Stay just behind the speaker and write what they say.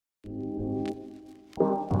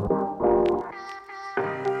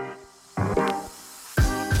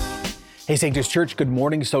Hey, St. Joe's Church, good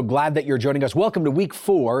morning. So glad that you're joining us. Welcome to week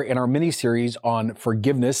 4 in our mini-series on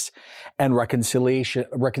forgiveness and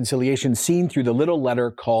reconciliation seen through the little letter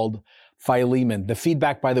called Philemon. The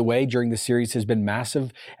feedback, by the way, during the series has been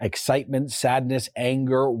massive. Excitement, sadness,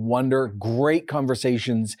 anger, wonder, great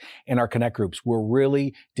conversations in our Connect groups. We're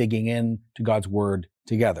really digging in to God's Word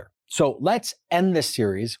together. So let's end this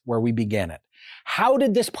series where we began it. How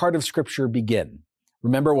did this part of Scripture begin?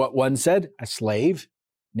 Remember what one said? A slave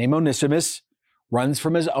named Onesimus runs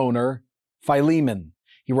from his owner, Philemon.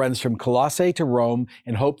 He runs from Colossae to Rome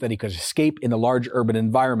in hope that he could escape in the large urban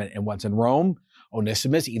environment. And once in Rome,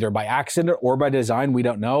 Onesimus, either by accident or by design, we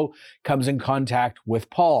don't know, comes in contact with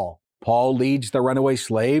Paul. Paul leads the runaway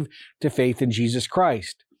slave to faith in Jesus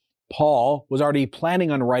Christ. Paul was already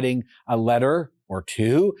planning on writing a letter or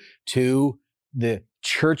two to the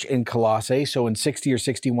church in Colossae. So in 60 or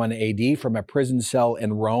 61 AD, from a prison cell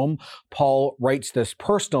in Rome, Paul writes this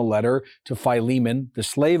personal letter to Philemon, the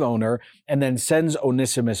slave owner, and then sends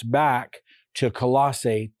Onesimus back to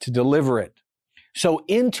Colossae to deliver it. So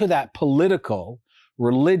into that political,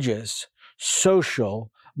 religious, social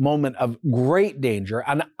moment of great danger,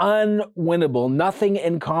 an unwinnable, nothing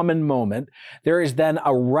in common moment, there is then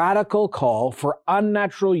a radical call for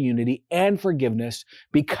unnatural unity and forgiveness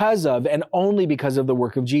because of, and only because of, the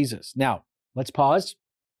work of Jesus. Now, let's pause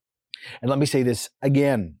and let me say this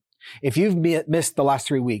again. If you've missed the last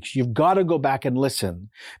 3 weeks, you've got to go back and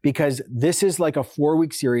listen, because this is like a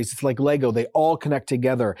 4-week series. It's like Lego. They all connect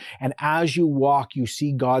together. And as you walk, you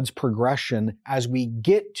see God's progression as we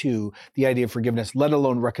get to the idea of forgiveness, let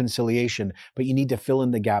alone reconciliation. But you need to fill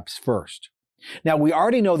in the gaps first. Now, we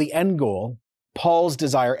already know the end goal, Paul's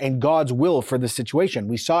desire and God's will for this situation.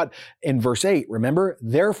 We saw it in verse 8. Remember,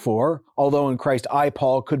 therefore, although in Christ I,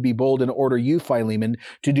 Paul, could be bold and order you, Philemon,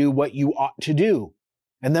 to do what you ought to do.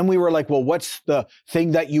 And then we were like, well, what's the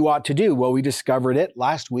thing that you ought to do? Well, we discovered it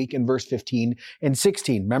last week in verse 15 and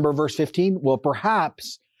 16. Remember verse 15? Well,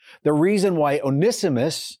 perhaps the reason why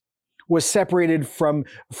Onesimus was separated from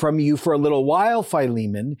you for a little while,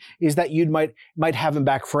 Philemon, is that you might have him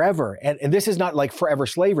back forever. And this is not like forever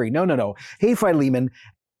slavery. No. Hey, Philemon,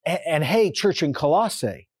 and hey, church in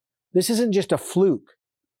Colossae, this isn't just a fluke.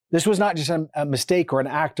 This was not just a mistake or an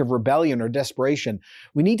act of rebellion or desperation.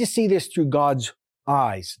 We need to see this through God's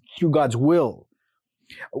eyes, through God's will.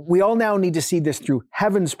 We all now need to see this through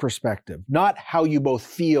heaven's perspective, not how you both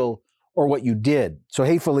feel or what you did. So,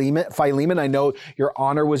 hey, Philemon, I know your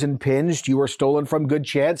honor was impinged. You were stolen from. Good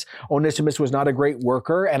chance Onesimus was not a great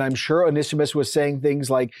worker. And I'm sure Onesimus was saying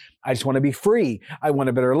things like, I just want to be free. I want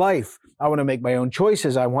a better life. I want to make my own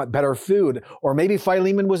choices. I want better food. Or maybe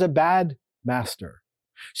Philemon was a bad master.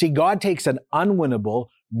 See, God takes an unwinnable,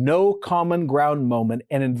 no common ground moment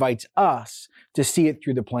and invites us to see it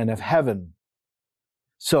through the plan of heaven.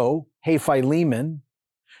 So, hey, Philemon,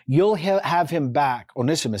 you'll have him back,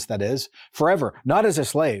 Onesimus that is, forever, not as a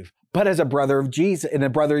slave, but as a brother of Jesus, and a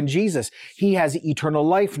brother in Jesus. He has eternal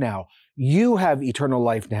life now. You have eternal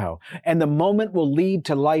life now. And the moment will lead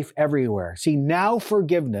to life everywhere. See, now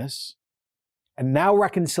forgiveness and now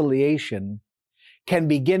reconciliation can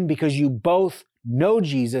begin because you both know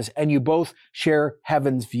Jesus and you both share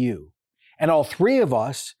heaven's view. And all three of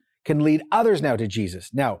us can lead others now to Jesus.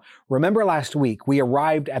 Now, remember last week, we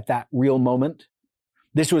arrived at that real moment.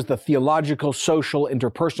 This was the theological, social,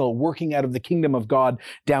 interpersonal working out of the kingdom of God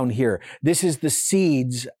down here. This is the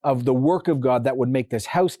seeds of the work of God that would make this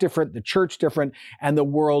house different, the church different, and the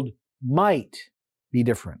world might be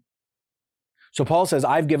different. So Paul says,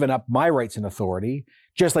 I've given up my rights and authority,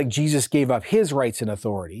 just like Jesus gave up his rights and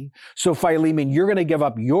authority. So Philemon, you're going to give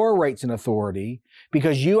up your rights and authority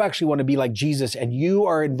because you actually want to be like Jesus, and you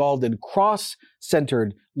are involved in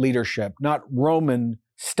cross-centered leadership, not Roman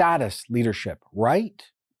status leadership, right?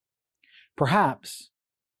 Perhaps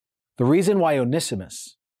the reason why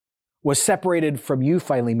Onesimus was separated from you,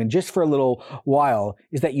 Philemon, just for a little while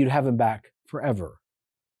is that you'd have him back forever.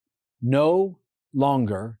 No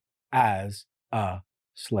longer as a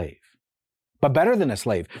slave, but better than a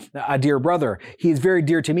slave, a dear brother. He is very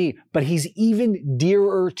dear to me, but he's even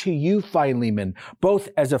dearer to you, Philemon, both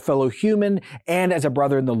as a fellow human and as a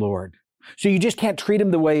brother in the Lord. So you just can't treat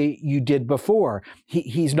him the way you did before.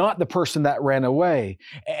 He's not the person that ran away.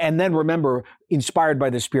 And then remember, inspired by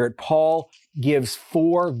the Spirit, Paul gives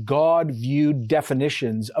 4 God-viewed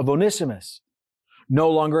definitions of Onesimus. No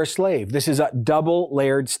longer a slave. This is a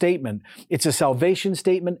double-layered statement. It's a salvation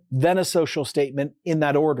statement, then a social statement in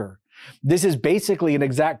that order. This is basically an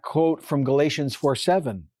exact quote from Galatians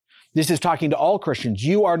 4:7. This is talking to all Christians.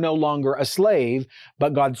 You are no longer a slave,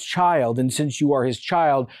 but God's child. And since you are his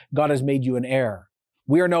child, God has made you an heir.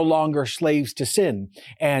 We are no longer slaves to sin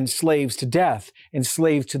and slaves to death and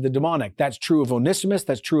slaves to the demonic. That's true of Onesimus.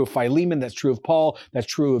 That's true of Philemon. That's true of Paul. That's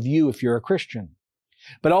true of you if you're a Christian.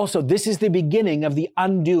 But also, this is the beginning of the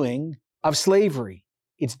undoing of slavery.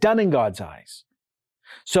 It's done in God's eyes.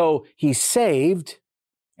 So he's saved,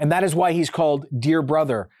 and that is why he's called dear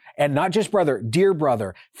brother. And not just brother, dear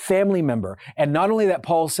brother, family member. And not only that,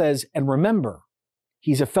 Paul says, and remember,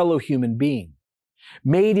 he's a fellow human being,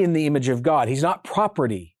 made in the image of God. He's not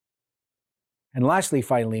property. And lastly,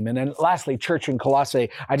 Philemon, and lastly, church in Colossae,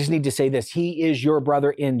 I just need to say this. He is your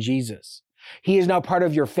brother in Jesus. He is now part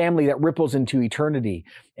of your family that ripples into eternity.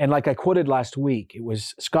 And like I quoted last week, it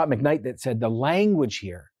was Scott McKnight that said the language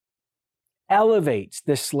here elevates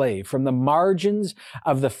this slave from the margins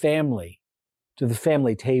of the family to the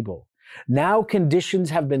family table. Now conditions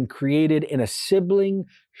have been created in a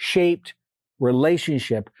sibling-shaped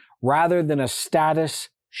relationship rather than a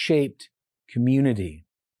status-shaped community.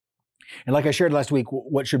 And like I shared last week,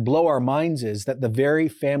 what should blow our minds is that the very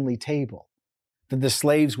family table that the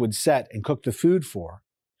slaves would set and cook the food for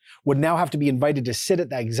would now have to be invited to sit at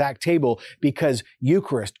that exact table because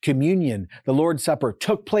Eucharist, communion, the Lord's Supper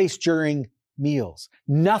took place during meals.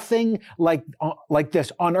 Nothing like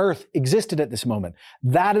this on earth existed at this moment.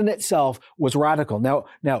 That in itself was radical.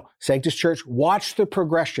 Now, Sanctus Church, watch the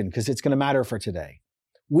progression because it's going to matter for today.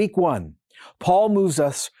 Week 1, Paul moves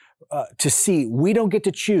us to see we don't get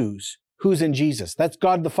to choose who's in Jesus. That's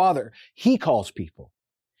God the Father. He calls people.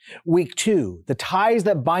 Week 2, the ties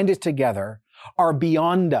that bind us together are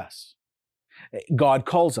beyond us. God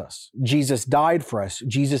calls us. Jesus died for us.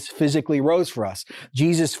 Jesus physically rose for us.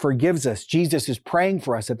 Jesus forgives us. Jesus is praying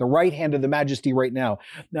for us at the right hand of the Majesty right now.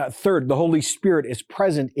 Now, third, the Holy Spirit is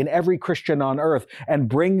present in every Christian on earth and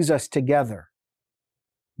brings us together.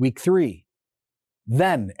 Week 3,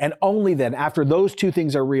 then and only then, after those two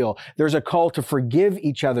things are real, there's a call to forgive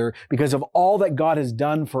each other because of all that God has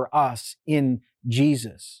done for us in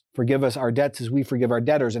Jesus. Forgive us our debts as we forgive our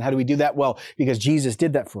debtors. And how do we do that? Well, because Jesus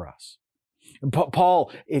did that for us.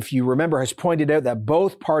 Paul, if you remember, has pointed out that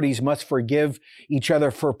both parties must forgive each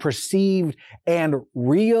other for perceived and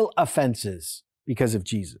real offenses because of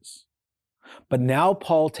Jesus. But now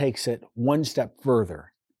Paul takes it one step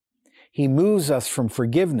further. He moves us from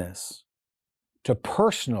forgiveness to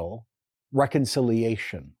personal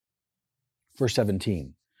reconciliation. Verse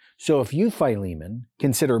 17. So if you, Philemon,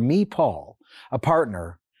 consider me, Paul, a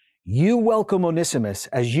partner, you welcome Onesimus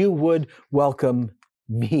as you would welcome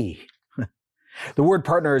me. The word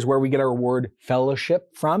partner is where we get our word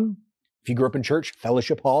fellowship from. If you grew up in church,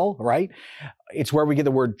 fellowship hall, right? It's where we get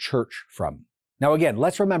the word church from. Now again,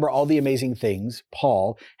 let's remember all the amazing things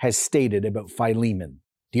Paul has stated about Philemon.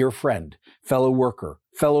 Dear friend, fellow worker,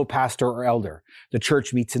 fellow pastor or elder. The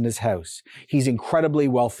church meets in his house. He's incredibly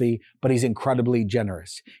wealthy, but he's incredibly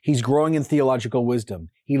generous. He's growing in theological wisdom.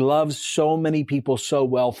 He loves so many people so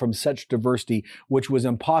well from such diversity, which was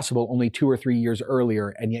impossible only 2 or 3 years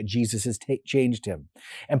earlier, and yet Jesus has changed him.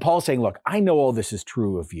 And Paul's saying, look, I know all this is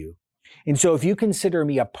true of you. And so if you consider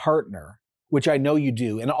me a partner, which I know you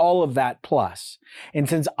do, and all of that plus. And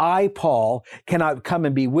since I, Paul, cannot come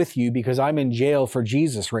and be with you because I'm in jail for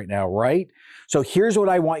Jesus right now, right? So here's what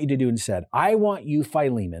I want you to do instead. I want you,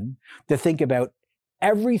 Philemon, to think about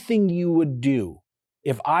everything you would do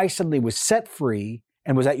if I suddenly was set free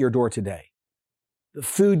and was at your door today. The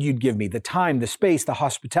food you'd give me, the time, the space, the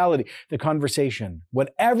hospitality, the conversation,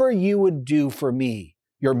 whatever you would do for me,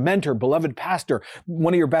 your mentor, beloved pastor,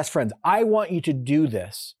 one of your best friends, I want you to do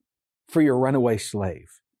this for your runaway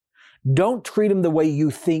slave. Don't treat him the way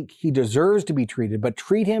you think he deserves to be treated, but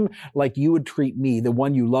treat him like you would treat me, the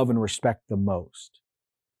one you love and respect the most.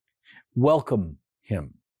 Welcome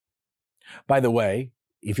him. By the way,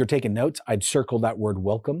 if you're taking notes, I'd circle that word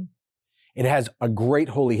welcome. It has a great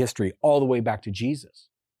holy history all the way back to Jesus.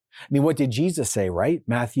 I mean, what did Jesus say, right?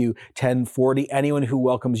 Matthew 10:40, anyone who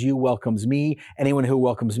welcomes you welcomes me. Anyone who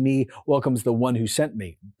welcomes me welcomes the one who sent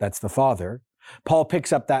me. That's the Father. Paul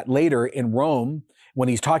picks up that later in Rome when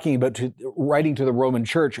he's talking about writing to the Roman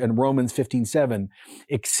church in Romans 15:7.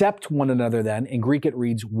 Accept one another then. In Greek it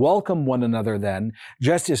reads, welcome one another then,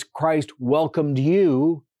 just as Christ welcomed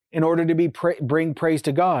you in order to bring praise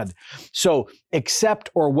to God. So accept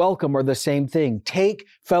or welcome are the same thing. Take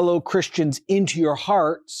fellow Christians into your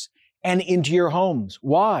hearts and into your homes.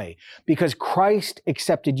 Why? Because Christ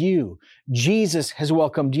accepted you. Jesus has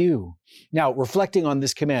welcomed you. Now, reflecting on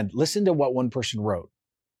this command, listen to what one person wrote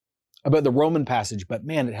about the Roman passage, but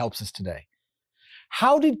man, it helps us today.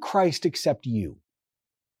 How did Christ accept you?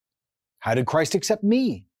 How did Christ accept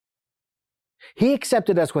me? He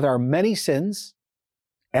accepted us with our many sins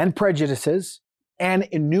and prejudices and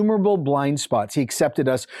innumerable blind spots. He accepted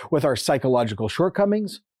us with our psychological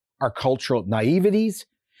shortcomings, our cultural naiveties.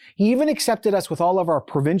 He even accepted us with all of our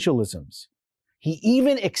provincialisms. He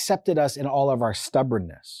even accepted us in all of our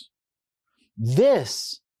stubbornness.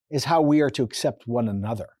 This is how we are to accept one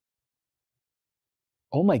another.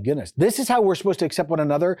 Oh my goodness. This is how we're supposed to accept one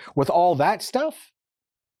another with all that stuff?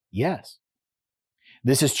 Yes.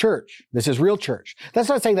 This is church. This is real church. That's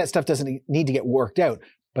not saying that stuff doesn't need to get worked out,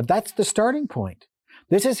 but that's the starting point.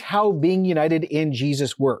 This is how being united in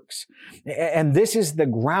Jesus works. And this is the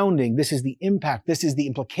grounding. This is the impact. This is the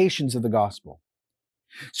implications of the gospel.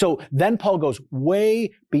 So then Paul goes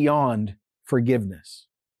way beyond forgiveness.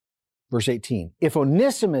 Verse 18, if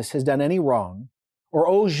Onesimus has done any wrong or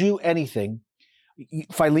owes you anything,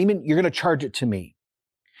 Philemon, you're going to charge it to me.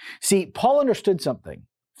 See, Paul understood something.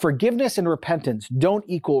 Forgiveness and repentance don't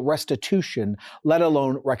equal restitution, let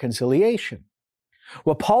alone reconciliation.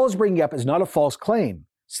 What Paul is bringing up is not a false claim.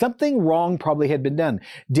 Something wrong probably had been done.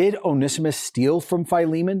 Did Onesimus steal from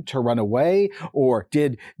Philemon to run away? Or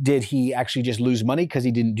did he actually just lose money because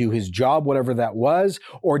he didn't do his job, whatever that was?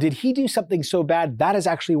 Or did he do something so bad that is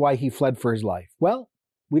actually why he fled for his life? Well,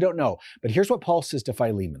 we don't know. But here's what Paul says to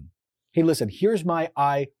Philemon. Hey, listen, here's my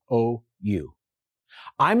IOU.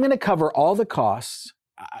 I'm going to cover all the costs.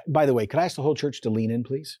 By the way, could I ask the whole church to lean in,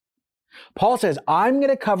 please? Paul says, I'm going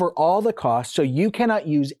to cover all the costs so you cannot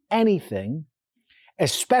use anything,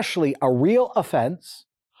 especially a real offense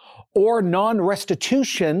or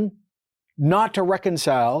non-restitution, not to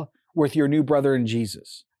reconcile with your new brother in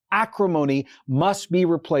Jesus. Acrimony must be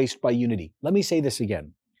replaced by unity. Let me say this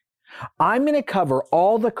again. I'm going to cover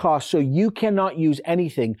all the costs so you cannot use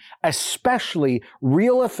anything, especially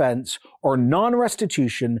real offense or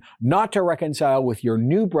non-restitution, not to reconcile with your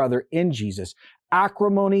new brother in Jesus.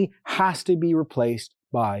 Acrimony has to be replaced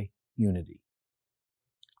by unity.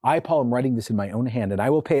 I, Paul, am writing this in my own hand, and I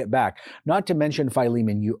will pay it back. Not to mention,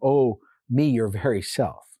 Philemon, you owe me your very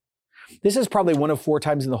self. This is probably one of 4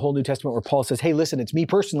 times in the whole New Testament where Paul says, hey, listen, it's me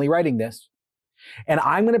personally writing this. And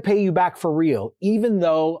I'm going to pay you back for real, even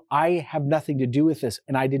though I have nothing to do with this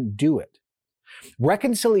and I didn't do it.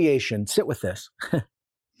 Reconciliation, sit with this.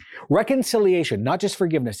 Reconciliation, not just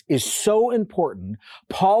forgiveness, is so important.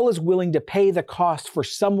 Paul is willing to pay the cost for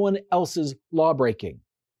someone else's lawbreaking.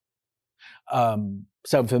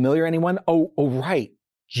 Sound familiar, anyone? Oh, right.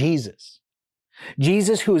 Jesus.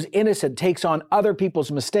 Jesus, who is innocent, takes on other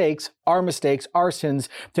people's mistakes, our sins,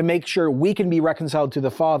 to make sure we can be reconciled to the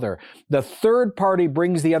Father. The third party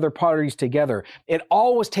brings the other parties together. It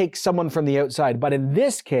always takes someone from the outside, but in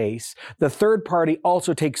this case, the third party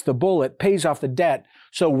also takes the bullet, pays off the debt,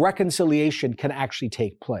 so reconciliation can actually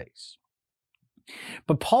take place.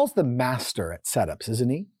 But Paul's the master at setups, isn't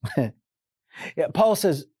he? Yeah, Paul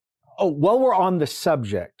says, while we're on the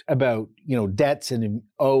subject about, debts and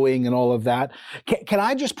owing and all of that, can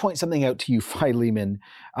I just point something out to you, Philemon?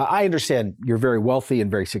 I understand you're very wealthy and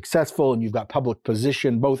very successful, and you've got public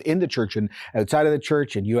position both in the church and outside of the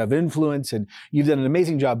church, and you have influence, and you've done an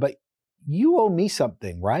amazing job, but you owe me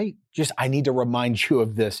something, right? I need to remind you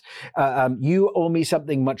of this. You owe me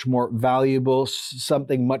something much more valuable,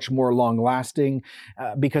 something much more long-lasting,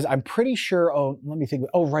 because I'm pretty sure, let me think.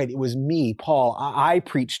 Oh, right, it was me, Paul. I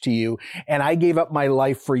preached to you, and I gave up my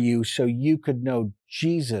life for you so you could know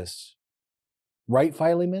Jesus. Right,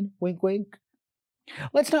 Philemon? Wink, wink.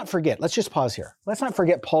 Let's not forget, let's just pause here. Let's not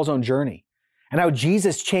forget Paul's own journey and how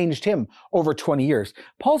Jesus changed him over 20 years.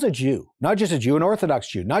 Paul's a Jew, not just a Jew, an Orthodox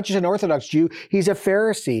Jew. Not just an Orthodox Jew, he's a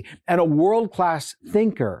Pharisee and a world-class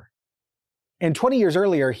thinker. And 20 years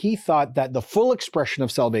earlier, he thought that the full expression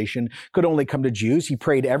of salvation could only come to Jews. He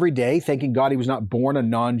prayed every day, thanking God he was not born a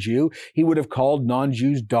non-Jew. He would have called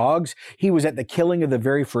non-Jews dogs. He was at the killing of the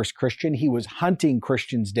very first Christian. He was hunting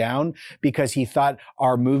Christians down because he thought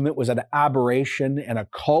our movement was an aberration and a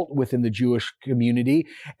cult within the Jewish community.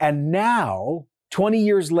 And now, 20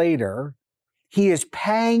 years later, he is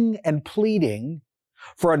paying and pleading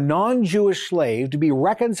for a non-Jewish slave to be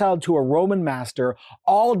reconciled to a Roman master,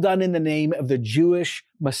 all done in the name of the Jewish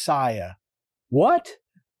Messiah. What?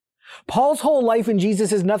 Paul's whole life in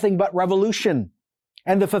Jesus is nothing but revolution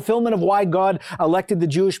and the fulfillment of why God elected the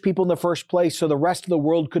Jewish people in the first place so the rest of the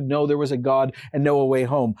world could know there was a God and know a way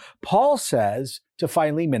home. Paul says to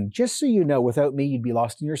Philemon, just so you know, without me, you'd be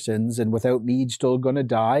lost in your sins, and without me, you'd still going to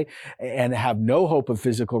die and have no hope of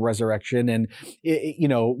physical resurrection. And,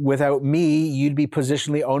 without me, you'd be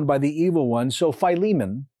positionally owned by the evil one. So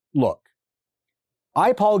Philemon, look,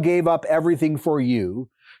 I, Paul, gave up everything for you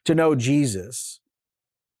to know Jesus.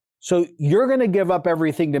 So you're going to give up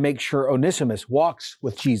everything to make sure Onesimus walks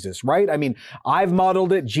with Jesus, right? I mean, I've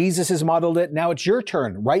modeled it. Jesus has modeled it. Now it's your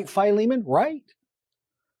turn, right, Philemon? Right?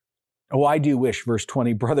 Oh, I do wish, verse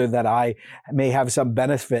 20, brother, that I may have some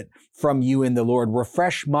benefit from you in the Lord.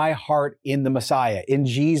 Refresh my heart in the Messiah, in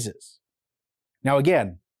Jesus. Now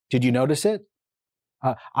again, did you notice it?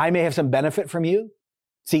 I may have some benefit from you.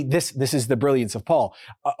 See, this is the brilliance of Paul.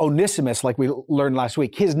 Onesimus, like we learned last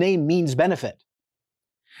week, his name means benefit.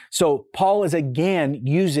 So Paul is again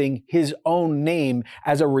using his own name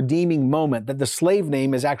as a redeeming moment, that the slave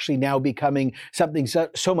name is actually now becoming something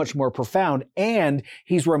so much more profound. And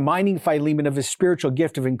he's reminding Philemon of his spiritual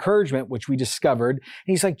gift of encouragement, which we discovered. And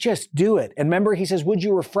he's like, just do it. And remember, he says, would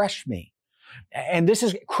you refresh me? And this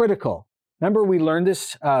is critical. Remember, we learned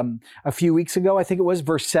this a few weeks ago, I think it was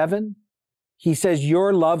verse 7. He says,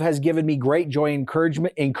 your love has given me great joy and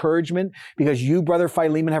encouragement because you, brother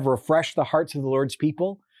Philemon, have refreshed the hearts of the Lord's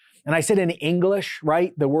people. And I said in English,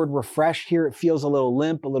 right, the word refresh here, it feels a little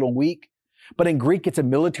limp, a little weak. But in Greek, it's a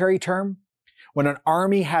military term. When an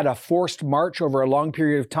army had a forced march over a long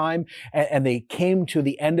period of time, and they came to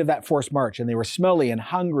the end of that forced march, and they were smelly and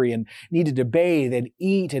hungry and needed to bathe and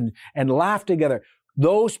eat and laugh together,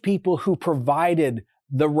 those people who provided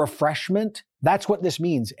the refreshment, that's what this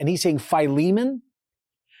means. And he's saying, Philemon,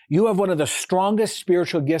 you have one of the strongest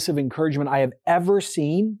spiritual gifts of encouragement I have ever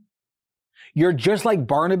seen. You're just like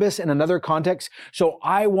Barnabas in another context. So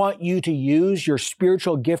I want you to use your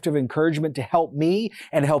spiritual gift of encouragement to help me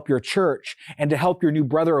and help your church and to help your new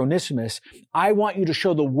brother Onesimus. I want you to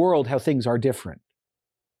show the world how things are different.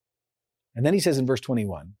 And then he says in verse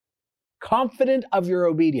 21, confident of your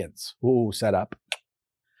obedience. Ooh, set up.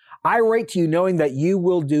 I write to you knowing that you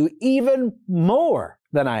will do even more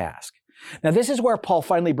than I ask. Now, this is where Paul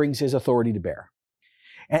finally brings his authority to bear.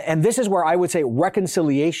 And this is where I would say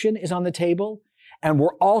reconciliation is on the table. And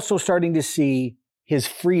we're also starting to see his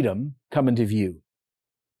freedom come into view.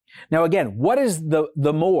 Now, again, what is the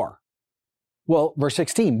more? Well, verse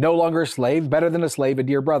 16, no longer a slave, better than a slave, a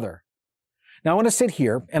dear brother. Now, I want to sit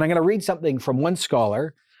here and I'm going to read something from one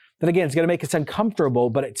scholar that, again, is going to make us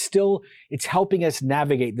uncomfortable, but it's helping us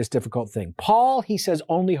navigate this difficult thing. Paul, he says,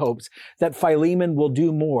 only hopes that Philemon will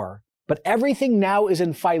do more, but everything now is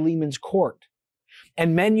in Philemon's court.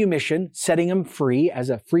 And manumission, setting him free as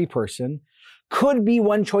a free person, could be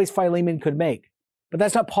one choice Philemon could make. But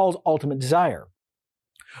that's not Paul's ultimate desire.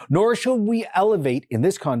 Nor should we elevate, in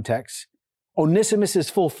this context, Onesimus'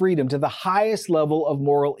 full freedom to the highest level of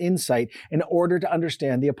moral insight in order to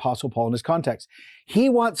understand the Apostle Paul in his context. He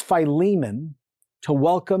wants Philemon to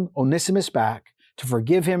welcome Onesimus back, to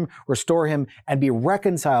forgive him, restore him, and be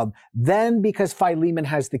reconciled. Then, because Philemon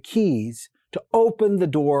has the keys, to open the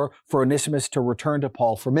door for Onesimus to return to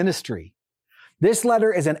Paul for ministry. This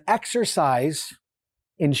letter is an exercise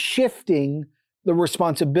in shifting the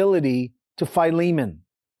responsibility to Philemon.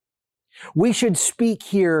 We should speak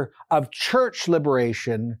here of church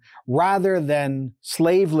liberation rather than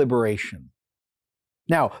slave liberation.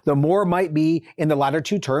 Now, the more might be in the latter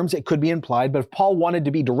two terms, it could be implied, but if Paul wanted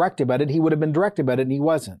to be direct about it, he would have been direct about it, and he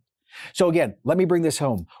wasn't. So again, let me bring this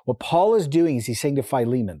home. What Paul is doing is he's saying to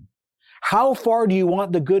Philemon, how far do you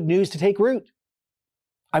want the good news to take root?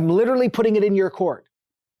 I'm literally putting it in your court.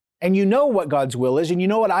 And you know what God's will is, and you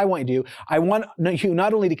know what I want you to do. I want you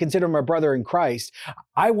not only to consider him a brother in Christ,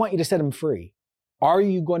 I want you to set him free. Are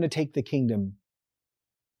you going to take the kingdom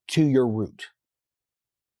to your root?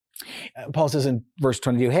 Paul says in verse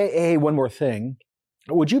 22, hey, one more thing.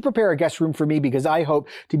 Would you prepare a guest room for me because I hope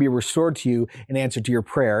to be restored to you in answer to your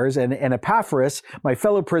prayers? And Epaphras, my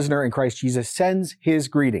fellow prisoner in Christ Jesus, sends his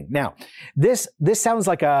greeting. Now, this sounds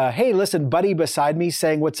like a, hey, listen, buddy beside me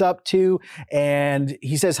saying what's up to, and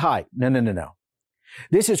he says hi. No.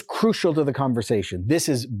 This is crucial to the conversation. This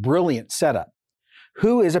is brilliant setup.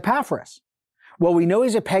 Who is Epaphras? Well, we know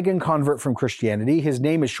he's a pagan convert from Christianity. His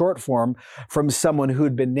name is short form from someone who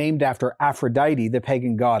had been named after Aphrodite, the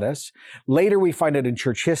pagan goddess. Later, we find out in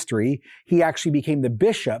church history, he actually became the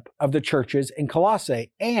bishop of the churches in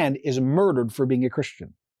Colossae and is murdered for being a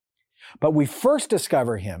Christian. But we first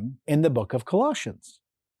discover him in the book of Colossians.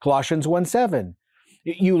 Colossians 1:7.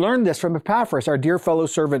 You learned this from Epaphras, our dear fellow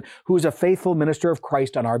servant, who is a faithful minister of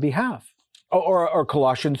Christ on our behalf. Or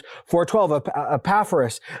Colossians 4:12,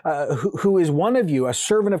 Epaphras, who is one of you, a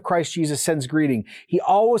servant of Christ Jesus, sends greeting. He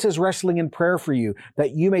always is wrestling in prayer for you,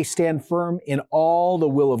 that you may stand firm in all the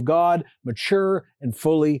will of God, mature and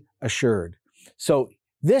fully assured. So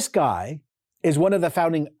this guy is one of the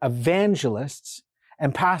founding evangelists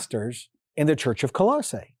and pastors in the church of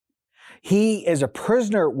Colossae. He is a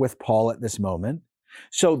prisoner with Paul at this moment,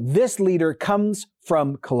 So this leader comes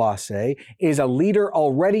from Colossae, is a leader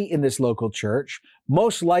already in this local church,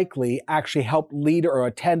 most likely actually helped lead or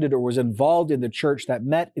attended or was involved in the church that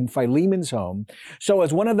met in Philemon's home. So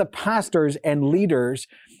as one of the pastors and leaders,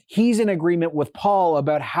 he's in agreement with Paul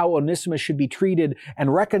about how Onesimus should be treated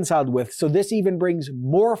and reconciled with. So this even brings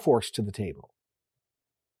more force to the table.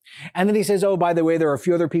 And then he says, oh, by the way, there are a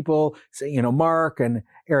few other people, Mark and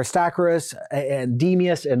Aristarchus and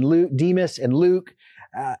Demas and Luke,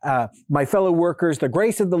 my fellow workers, the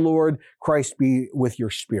grace of the Lord Christ be with your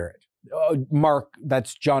spirit. Mark,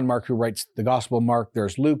 that's John Mark who writes the Gospel of Mark.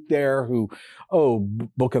 There's Luke there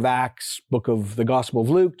book of Acts, book of the Gospel of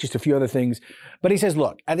Luke, just a few other things. But he says,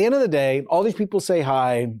 look, at the end of the day, all these people say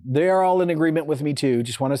hi. They're all in agreement with me too.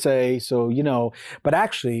 Just want to say, but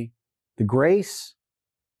actually the grace,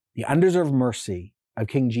 the undeserved mercy of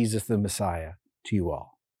King Jesus the Messiah to you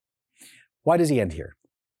all. Why does he end here?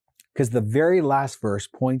 Because the very last verse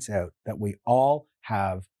points out that we all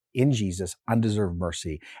have in Jesus undeserved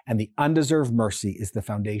mercy. And the undeserved mercy is the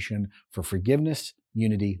foundation for forgiveness,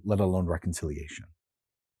 unity, let alone reconciliation.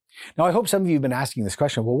 Now, I hope some of you have been asking this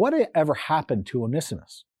question, well, what ever happened to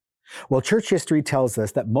Onesimus? Well, church history tells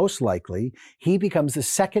us that most likely he becomes the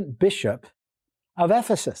second bishop of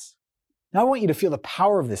Ephesus. Now, I want you to feel the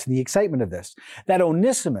power of this and the excitement of this, that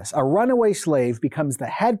Onesimus, a runaway slave, becomes the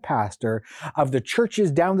head pastor of the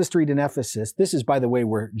churches down the street in Ephesus. This is, by the way,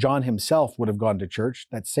 where John himself would have gone to church.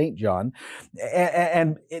 That's St. John.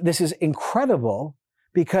 And this is incredible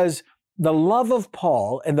because the love of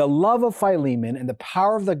Paul and the love of Philemon and the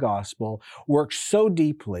power of the gospel works so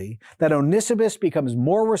deeply that Onesimus becomes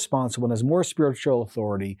more responsible and has more spiritual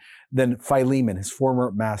authority than Philemon, his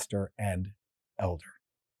former master and elder.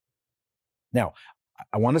 Now,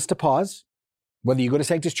 I want us to pause, whether you go to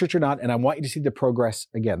Sanctus Church or not, and I want you to see the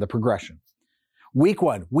progression. Week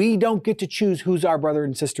 1, we don't get to choose who's our brother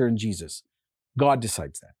and sister in Jesus. God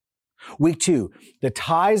decides that. Week 2, the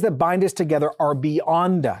ties that bind us together are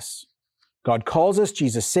beyond us. God calls us,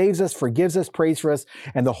 Jesus saves us, forgives us, prays for us,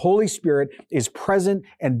 and the Holy Spirit is present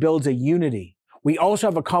and builds a unity. We also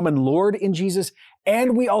have a common Lord in Jesus,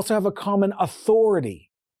 and we also have a common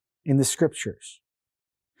authority in the Scriptures.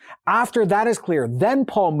 After that is clear, then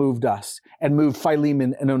Paul moved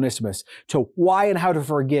Philemon and Onesimus to why and how to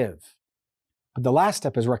forgive. But the last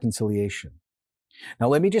step is reconciliation. Now,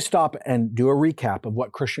 let me just stop and do a recap of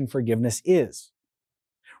what Christian forgiveness is.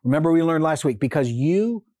 Remember, we learned last week, because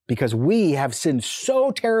we have sinned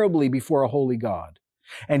so terribly before a holy God,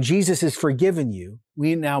 and Jesus has forgiven you,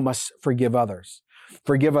 we now must forgive others.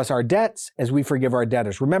 Forgive us our debts as we forgive our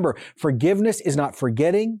debtors. Remember, forgiveness is not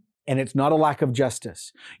forgetting, and it's not a lack of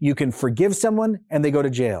justice. You can forgive someone and they go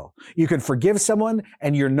to jail. You can forgive someone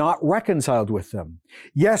and you're not reconciled with them.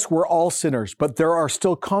 Yes, we're all sinners, but there are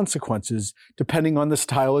still consequences depending on the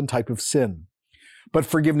style and type of sin. But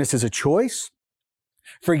forgiveness is a choice.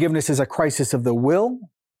 Forgiveness is a crisis of the will.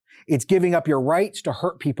 It's giving up your rights to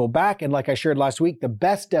hurt people back. And like I shared last week, the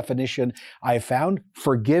best definition I found,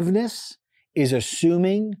 forgiveness is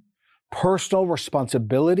assuming personal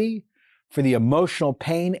responsibility for the emotional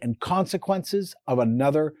pain and consequences of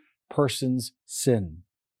another person's sin.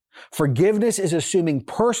 Forgiveness is assuming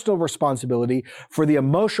personal responsibility for the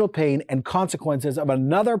emotional pain and consequences of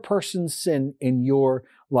another person's sin in your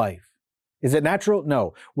life. Is it natural?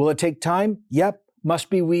 No. Will it take time? Yep. Must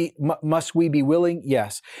we be willing?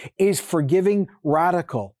 Yes. Is forgiving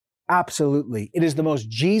radical? Absolutely. It is the most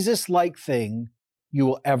Jesus-like thing you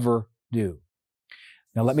will ever do.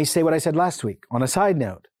 Now, let me say what I said last week. On a side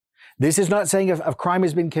note, this is not saying if a crime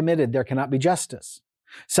has been committed, there cannot be justice.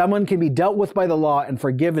 Someone can be dealt with by the law and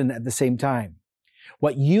forgiven at the same time.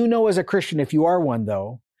 What you know as a Christian, if you are one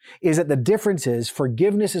though, is that the difference is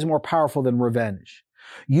forgiveness is more powerful than revenge.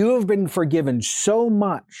 You have been forgiven so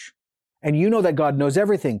much, and you know that God knows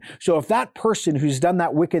everything. So if that person who's done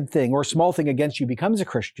that wicked thing or small thing against you becomes a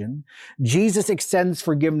Christian, Jesus extends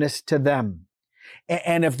forgiveness to them.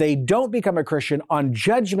 And if they don't become a Christian, on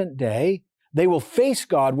Judgment Day, they will face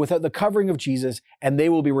God without the covering of Jesus, and they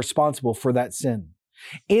will be responsible for that sin.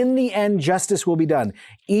 In the end, justice will be done.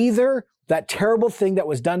 Either that terrible thing that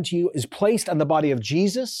was done to you is placed on the body of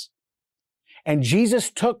Jesus, and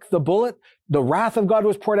Jesus took the bullet, the wrath of God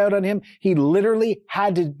was poured out on him. He literally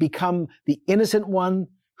had to become the innocent one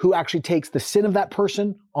who actually takes the sin of that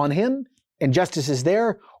person on him, and justice is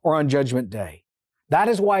there, or on Judgment Day. That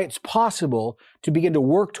is why it's possible to begin to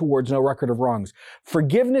work towards no record of wrongs.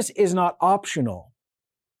 Forgiveness is not optional,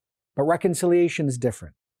 but reconciliation is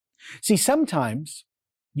different. See, sometimes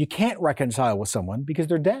you can't reconcile with someone because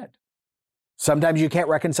they're dead. Sometimes you can't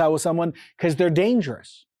reconcile with someone because they're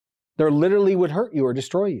dangerous. They literally would hurt you or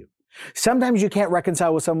destroy you. Sometimes you can't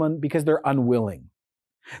reconcile with someone because they're unwilling.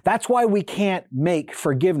 That's why we can't make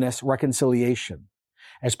forgiveness reconciliation.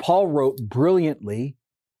 As Paul wrote brilliantly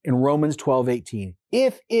in Romans 12:18,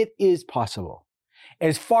 if it is possible,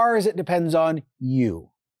 as far as it depends on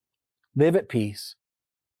you, live at peace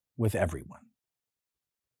with everyone.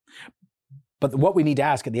 But what we need to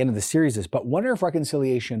ask at the end of the series is, but wonder if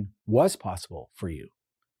reconciliation was possible for you.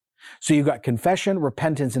 So you've got confession,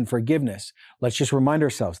 repentance, and forgiveness. Let's just remind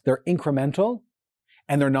ourselves, they're incremental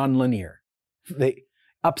and they're nonlinear. They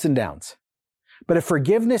ups and downs. But if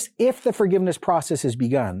the forgiveness process has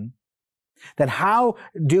begun, then how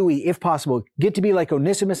do we, if possible, get to be like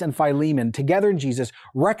Onesimus and Philemon together in Jesus,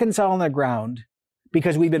 reconcile on the ground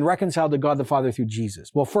because we've been reconciled to God the Father through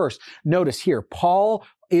Jesus? Well, first, notice here, Paul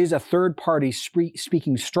is a third party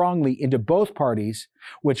speaking strongly into both parties,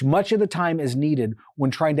 which much of the time is needed when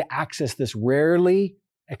trying to access this rarely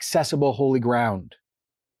accessible holy ground.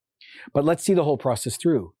 But let's see the whole process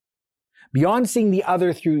through. Beyond seeing the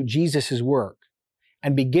other through Jesus' work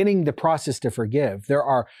and beginning the process to forgive, there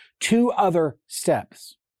are two other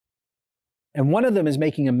steps. And one of them is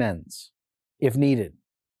making amends, if needed.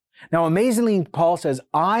 Now, amazingly, Paul says,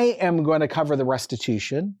 I am going to cover the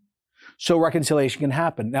restitution so reconciliation can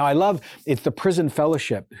happen. Now, I love, it's the Prison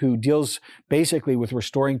Fellowship who deals basically with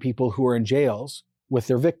restoring people who are in jails with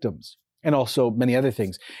their victims and also many other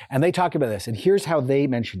things. And they talk about this, and here's how they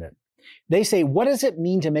mention it. They say, what does it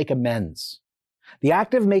mean to make amends? The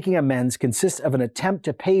act of making amends consists of an attempt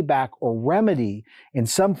to pay back or remedy in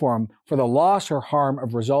some form for the loss or harm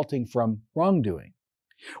of resulting from wrongdoing.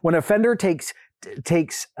 When an offender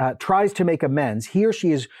tries to make amends, he or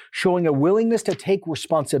she is showing a willingness to take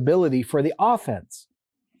responsibility for the offense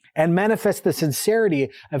and manifest the sincerity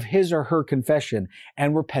of his or her confession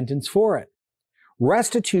and repentance for it.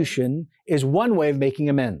 Restitution is one way of making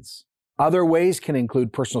amends. Other ways can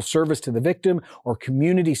include personal service to the victim or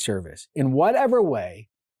community service. In whatever way,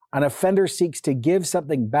 an offender seeks to give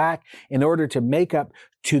something back in order to make up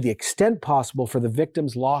to the extent possible for the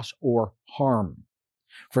victim's loss or harm.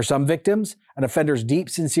 For some victims, an offender's deep,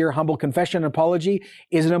 sincere, humble confession and apology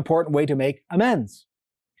is an important way to make amends.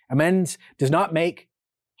 Amends does not make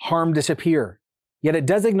harm disappear, yet it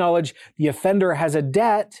does acknowledge the offender has a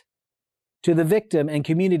debt to the victim and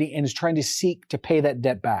community and is trying to seek to pay that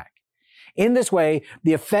debt back. In this way,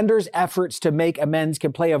 the offender's efforts to make amends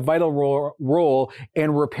can play a vital role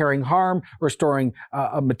in repairing harm, restoring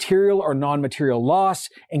a material or non-material loss,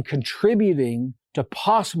 and contributing to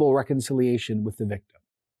possible reconciliation with the victim.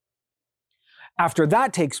 After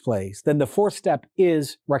that takes place, then the fourth step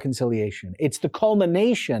is reconciliation. It's the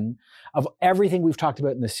culmination of everything we've talked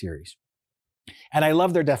about in this series. And I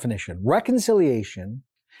love their definition. Reconciliation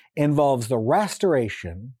involves the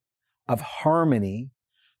restoration of harmony,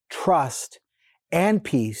 trust, and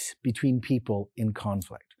peace between people in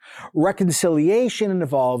conflict. Reconciliation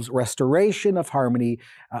involves restoration of harmony,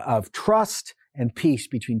 of trust, and peace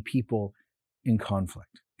between people in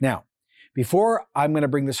conflict. Now, before I'm going to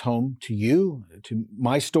bring this home to you, to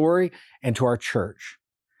my story, and to our church,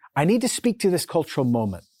 I need to speak to this cultural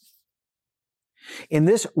moment. In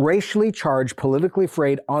this racially charged, politically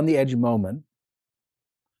frayed, on the edge moment,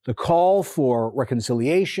 the call for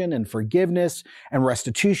reconciliation and forgiveness and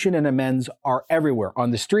restitution and amends are everywhere,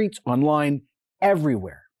 on the streets, online,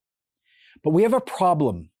 everywhere. But we have a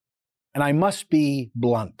problem, and I must be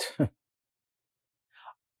blunt.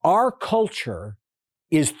 Our culture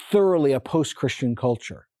is thoroughly a post-Christian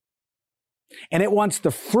culture, and it wants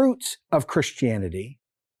the fruits of Christianity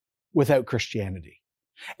without Christianity.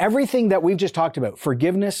 Everything that we've just talked about,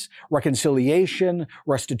 forgiveness, reconciliation,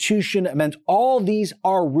 restitution, amends, all these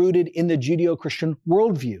are rooted in the Judeo-Christian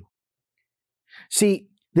worldview. See,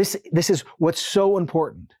 this is what's so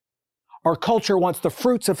important. Our culture wants the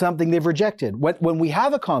fruits of something they've rejected. When we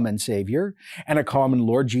have a common Savior and a common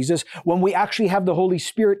Lord Jesus, when we actually have the Holy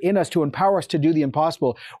Spirit in us to empower us to do the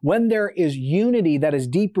impossible, when there is unity that is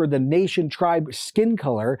deeper than nation, tribe, skin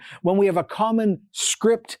color, when we have a common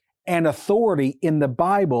script and authority in the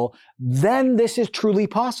Bible, then this is truly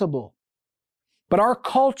possible. But our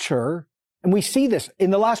culture, and we see this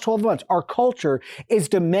in the last 12 months, our culture is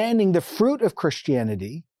demanding the fruit of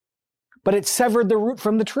Christianity, but it's severed the root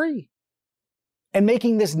from the tree and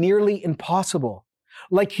making this nearly impossible.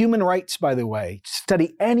 Like human rights, by the way,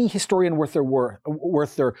 study any historian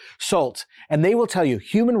worth their salt, and they will tell you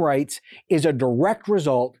human rights is a direct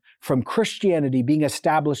result from Christianity being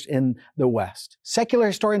established in the West. Secular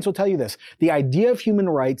historians will tell you this. The idea of human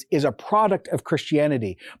rights is a product of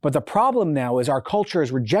Christianity. But the problem now is our culture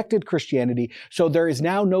has rejected Christianity, so there is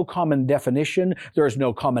now no common definition, there is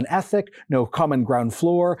no common ethic, no common ground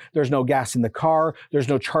floor, there's no gas in the car, there's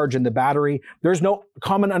no charge in the battery, there's no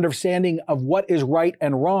common understanding of what is right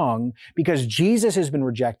and wrong because Jesus has been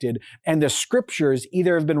rejected and the scriptures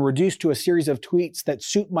either have been reduced to a series of tweets that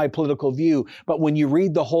suit my political view, but when you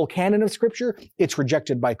read the whole canon of scripture, it's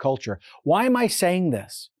rejected by culture. Why am I saying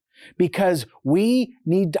this? Because we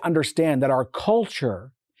need to understand that our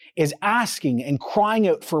culture is asking and crying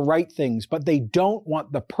out for right things, but they don't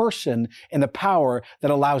want the person and the power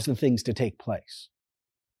that allows the things to take place.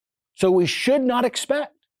 So we should not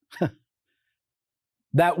expect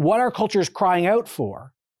that what our culture is crying out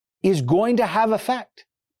for is going to have effect,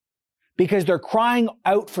 because they're crying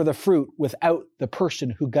out for the fruit without the person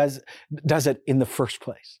who does it in the first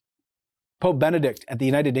place. Pope Benedict at the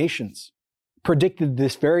United Nations predicted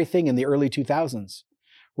this very thing in the early 2000s,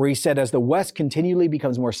 where he said, as the West continually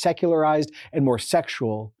becomes more secularized and more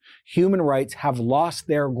sexual, human rights have lost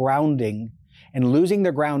their grounding, and losing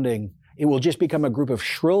their grounding, it will just become a group of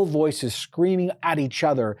shrill voices screaming at each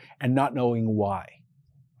other and not knowing why.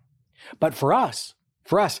 But for us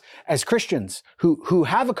as Christians who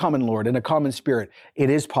have a common Lord and a common Spirit, it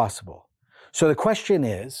is possible. So the question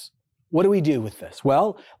is, what do we do with this?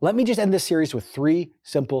 Well, let me just end this series with 3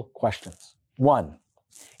 simple questions. 1,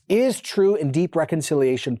 is true and deep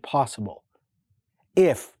reconciliation possible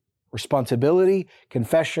if responsibility,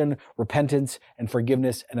 confession, repentance, and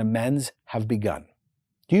forgiveness and amends have begun?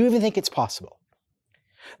 Do you even think it's possible?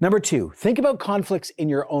 Number 2, think about conflicts in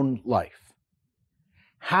your own life.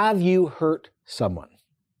 Have you hurt someone?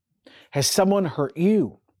 Has someone hurt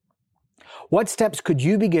you? What steps could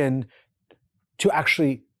you begin to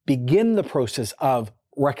actually begin the process of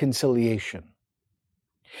reconciliation?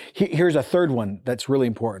 Here's a third one that's really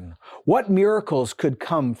important. What miracles could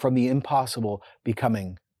come from the impossible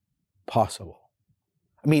becoming possible?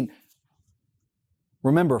 I mean,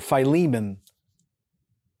 remember, Philemon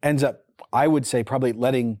ends up, I would say, probably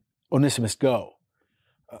letting Onesimus go.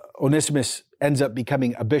 Onesimus ends up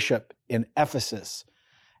becoming a bishop in Ephesus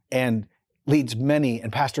and leads many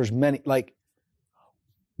and pastors many. Like,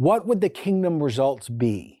 what would the kingdom results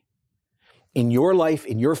be in your life,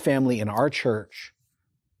 in your family, in our church,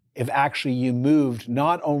 if actually you moved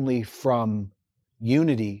not only from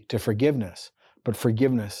unity to forgiveness, but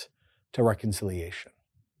forgiveness to reconciliation?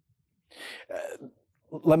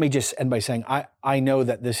 Let me just end by saying, I know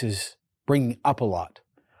that this is bringing up a lot.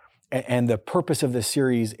 And the purpose of this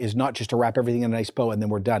series is not just to wrap everything in a nice bow and then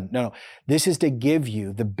we're done. No, this is to give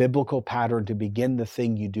you the biblical pattern to begin the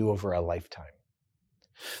thing you do over a lifetime.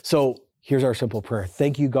 So here's our simple prayer.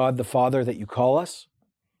 Thank you, God the Father, that you call us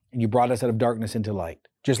and you brought us out of darkness into light.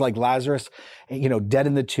 Just like Lazarus, dead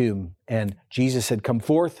in the tomb, and Jesus said, come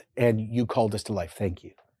forth, and you called us to life. Thank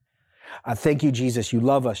you. Thank you, Jesus. You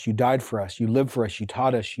love us. You died for us. You lived for us. You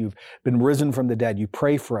taught us. You've been risen from the dead. You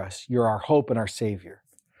pray for us. You're our hope and our Savior.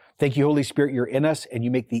 Thank you, Holy Spirit. You're in us, and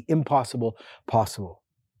you make the impossible possible.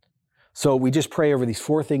 So we just pray over these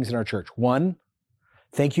 4 things in our church. 1,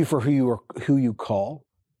 thank you for who you call,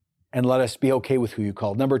 and let us be okay with who you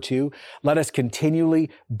call. Number 2, let us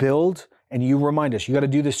continually build. And you remind us, you got to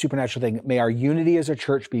do this supernatural thing. May our unity as a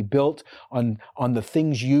church be built on the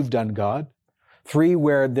things you've done, God. 3,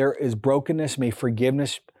 where there is brokenness, may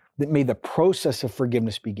the process of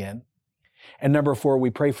forgiveness begin. And number 4, we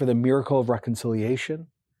pray for the miracle of reconciliation,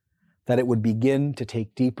 that it would begin to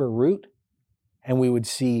take deeper root, and we would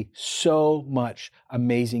see so much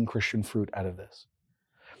amazing Christian fruit out of this.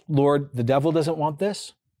 Lord, the devil doesn't want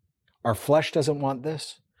this. Our flesh doesn't want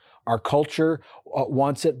this. Our culture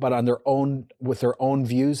wants it, but with their own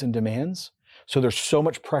views and demands. So there's so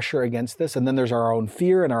much pressure against this. And then there's our own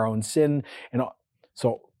fear and our own sin. And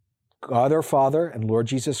so God our Father and Lord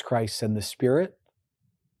Jesus Christ send the Spirit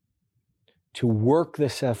to work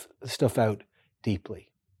this stuff out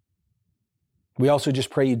deeply. We also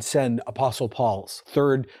just pray you'd send Apostle Paul's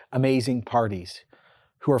 3rd amazing parties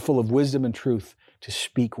who are full of wisdom and truth to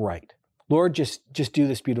speak right. Lord, just do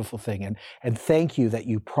this beautiful thing. And thank you that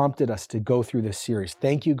you prompted us to go through this series.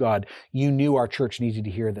 Thank you, God. You knew our church needed to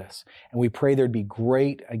hear this. And we pray there'd be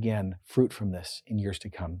great, again, fruit from this in years to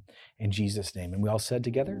come. In Jesus' name. And we all said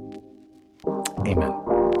together,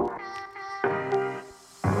 amen.